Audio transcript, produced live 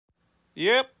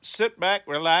Yep, sit back,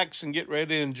 relax, and get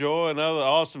ready to enjoy another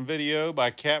awesome video by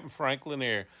Capt Frank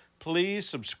Lanier. Please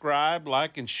subscribe,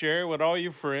 like, and share with all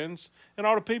your friends and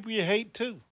all the people you hate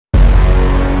too.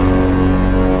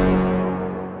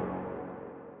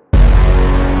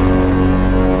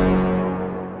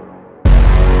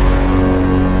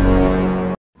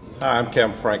 Hi, I'm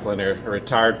Capt Frank Lanier, a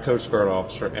retired Coast Guard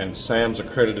officer and SAMS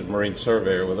Accredited Marine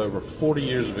Surveyor with over 40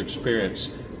 years of experience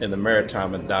in the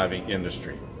maritime and diving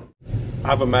industry.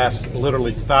 I've amassed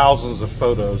literally thousands of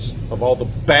photos of all the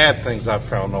bad things I've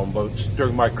found on boats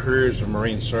during my career as a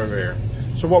Marine Surveyor.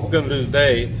 So what we're going to do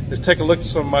today is take a look at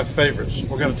some of my favorites.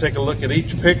 We're going to take a look at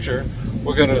each picture.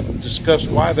 We're going to discuss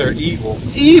why they're evil,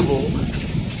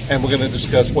 and we're going to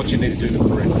discuss what you need to do to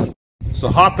correct them. So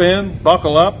hop in,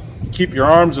 buckle up, keep your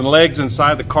arms and legs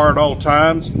inside the car at all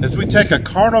times as we take a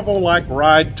carnival-like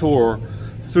ride tour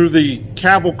through the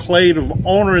cavalcade of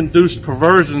owner-induced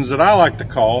perversions that I like to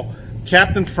call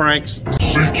Capt Frank's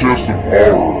Sea Chest of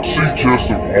Horror. Sea Chest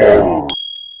of Horror.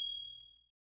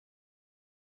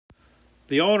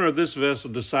 The owner of this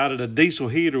vessel decided a diesel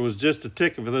heater was just a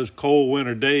ticket for those cold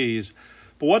winter days.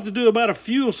 But what to do about a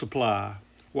fuel supply?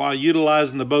 While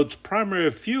utilizing the boat's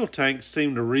primary fuel tank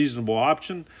seemed a reasonable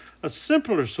option, a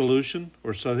simpler solution,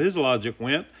 or so his logic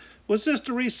went, was just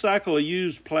to recycle a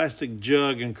used plastic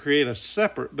jug and create a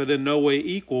separate but in no way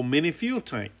equal mini fuel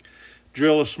tank.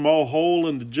 Drill a small hole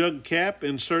in the jug cap,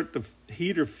 insert the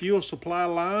heater fuel supply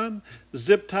line,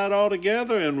 zip tie it all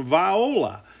together, and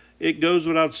voila! It goes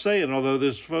without saying, although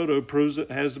this photo proves it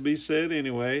has to be said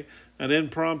anyway, an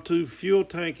impromptu fuel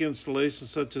tank installation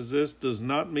such as this does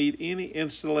not meet any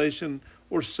installation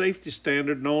or safety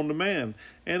standard known to man,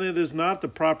 and it is not the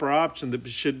proper option that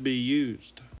should be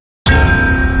used.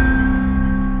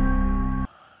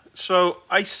 So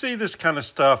I see this kind of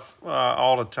stuff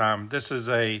all the time. This is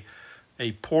a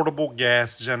portable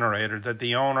gas generator that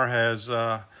the owner has,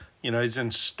 he's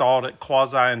installed it,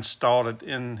 quasi-installed it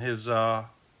in his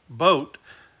boat.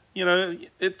 You know,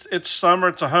 it's summer,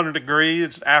 it's 100 degrees,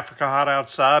 it's Africa hot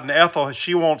outside, and Ethel,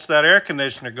 she wants that air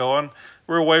conditioner going.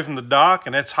 We're away from the dock,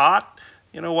 and it's hot.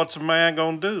 You know, what's a man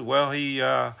going to do? Well, he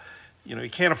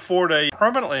can't afford a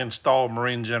permanently installed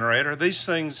marine generator. These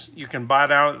things you can buy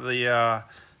down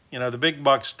at the big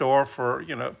buck store for,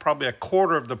 probably a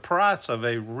quarter of the price of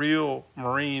a real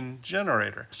marine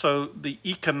generator. So the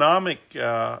economic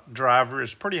driver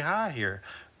is pretty high here,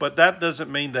 but that doesn't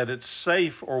mean that it's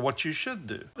safe or what you should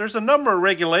do. There's a number of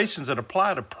regulations that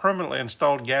apply to permanently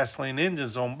installed gasoline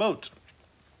engines on boats,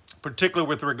 particularly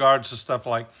with regards to stuff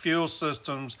like fuel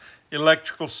systems,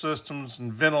 electrical systems,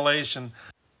 and ventilation.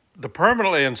 The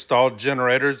permanently installed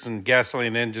generators and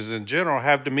gasoline engines in general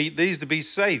have to meet these to be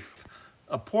safe.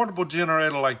 A portable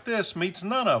generator like this meets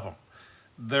none of them.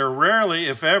 They're rarely,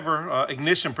 if ever,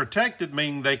 ignition protected,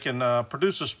 meaning they can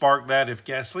produce a spark that, if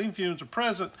gasoline fumes are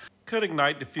present, could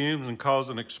ignite the fumes and cause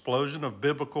an explosion of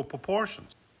biblical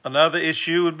proportions. Another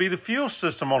issue would be the fuel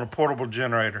system on a portable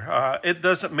generator. It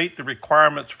doesn't meet the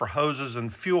requirements for hoses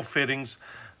and fuel fittings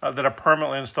that a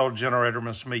permanently installed generator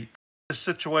must meet. This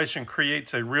situation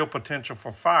creates a real potential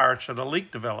for fire should a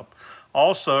leak develop.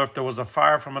 Also, if there was a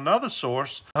fire from another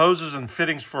source, hoses and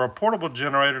fittings for a portable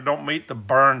generator don't meet the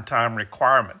burn time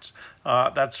requirements.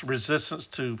 That's resistance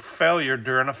to failure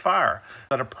during a fire.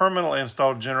 That a permanently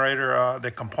installed generator, the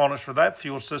components for that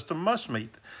fuel system must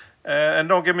meet. And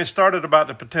don't get me started about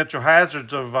the potential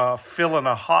hazards of filling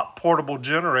a hot portable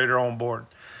generator on board.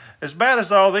 As bad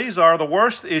as all these are, the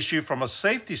worst issue from a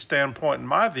safety standpoint, in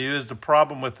my view, is the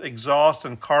problem with exhaust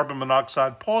and carbon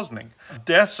monoxide poisoning.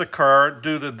 Deaths occur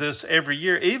due to this every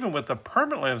year, even with the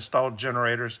permanently installed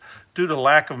generators, due to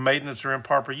lack of maintenance or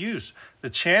improper use. The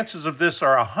chances of this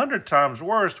are 100 times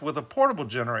worse with a portable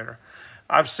generator.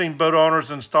 I've seen boat owners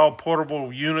install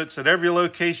portable units at every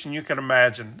location you can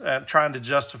imagine, trying to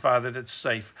justify that it's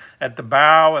safe. At the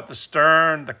bow, at the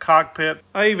stern, the cockpit.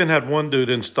 I even had one dude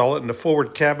install it in the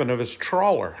forward cabin of his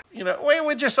trawler.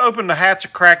 We just opened the hatch a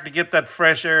crack to get that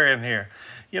fresh air in here.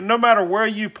 No matter where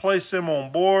you place them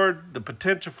on board, the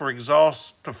potential for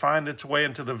exhaust to find its way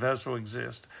into the vessel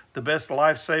exists. The best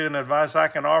life-saving advice I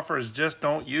can offer is just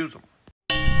don't use them.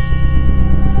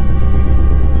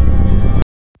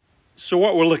 So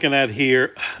what we're looking at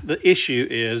here, the issue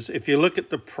is, if you look at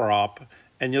the prop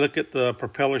and you look at the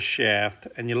propeller shaft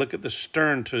and you look at the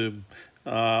stern tube,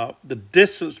 the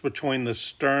distance between the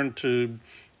stern tube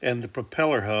and the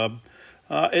propeller hub,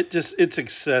 it's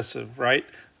excessive, right?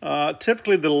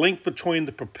 Typically the length between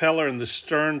the propeller and the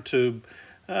stern tube,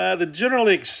 the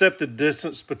generally accepted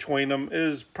distance between them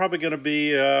is probably going to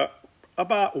be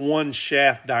about one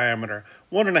shaft diameter,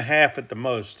 1.5 at the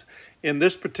most. In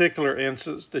this particular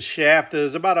instance, the shaft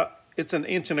is it's 1.25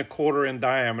 inches in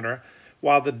diameter,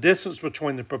 while the distance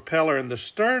between the propeller and the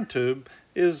stern tube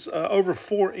is over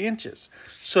 4 inches.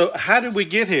 So how did we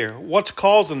get here? What's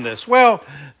causing this? Well,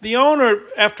 the owner,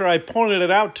 after I pointed it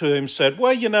out to him, said,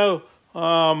 well, you know,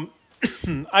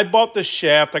 I bought this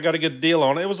shaft. I got a good deal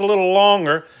on it. It was a little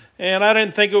longer, and I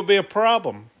didn't think it would be a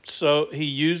problem. So he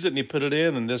used it, and he put it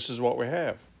in, and this is what we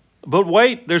have. But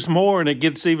wait, there's more, and it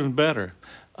gets even better.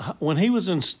 When he was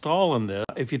installing this,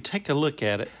 if you take a look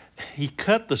at it, he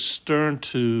cut the stern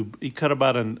tube. He cut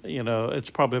about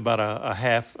it's probably about a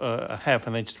half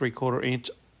an inch, 3/4 inch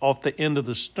off the end of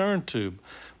the stern tube.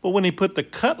 But when he put the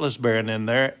cutlass bearing in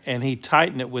there and he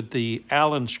tightened it with the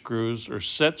Allen screws or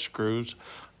set screws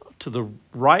to the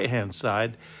right-hand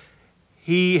side,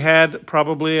 he had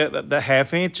probably the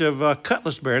 1/2 inch of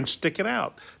cutlass bearing sticking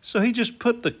out. So he just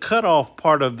put the cut-off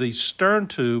part of the stern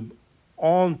tube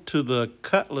onto the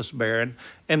cutlass bearing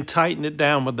and tightened it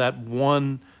down with that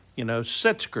one,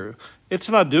 set screw. It's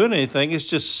not doing anything. It's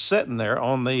just sitting there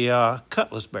on the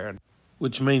cutlass bearing,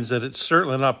 which means that it's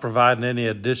certainly not providing any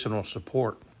additional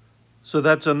support. So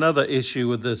that's another issue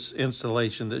with this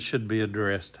installation that should be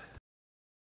addressed.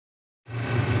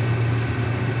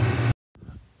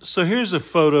 So here's a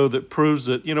photo that proves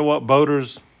that, you know what,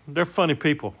 boaters, they're funny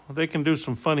people. They can do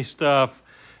some funny stuff,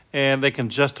 and they can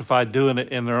justify doing it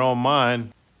in their own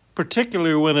mind,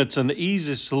 particularly when it's an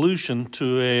easy solution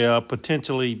to a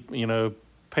potentially,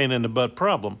 pain in the butt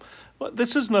problem. Well,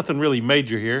 this is nothing really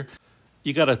major here.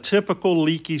 You got a typical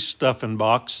leaky stuffing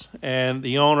box, and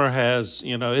the owner has,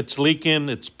 it's leaking,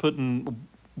 it's putting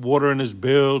water in his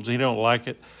bilge, he don't like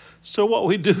it. So what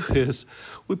we do is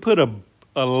we put an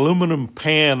aluminum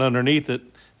pan underneath it,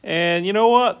 and you know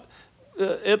what?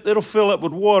 It'll fill up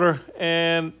with water,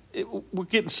 and we're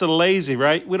getting so lazy,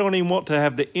 right? We don't even want to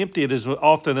have to empty it as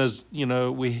often as,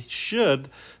 we should.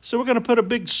 So we're going to put a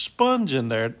big sponge in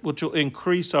there, which will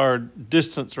increase our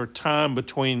distance or time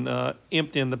between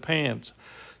emptying the pans.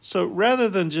 So rather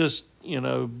than just,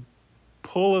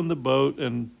 pulling the boat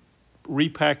and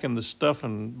repacking the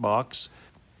stuffing box,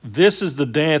 this is the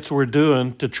dance we're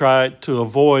doing to try to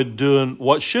avoid doing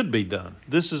what should be done.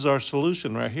 This is our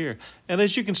solution right here. And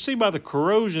as you can see by the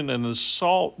corrosion and the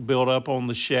salt buildup on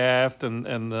the shaft and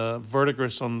the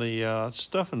verdigris on the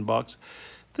stuffing box,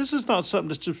 this is not something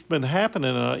that's just been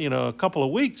happening in a couple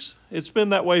of weeks. It's been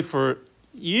that way for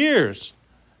years.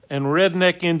 And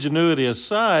redneck ingenuity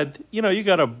aside, you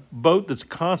got a boat that's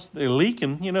constantly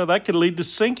leaking, that could lead to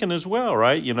sinking as well,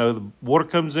 right? The water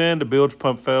comes in, the bilge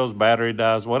pump fails, battery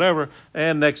dies, whatever,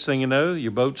 and next thing you know,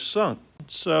 your boat's sunk.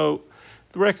 So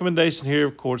the recommendation here,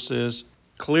 of course, is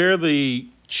clear the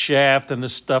shaft and the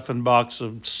stuffing box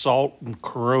of salt and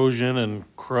corrosion and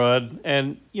crud,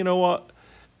 and you know what?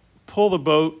 Pull the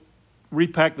boat,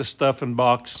 repack the stuffing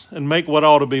box, and make what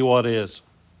ought to be what is.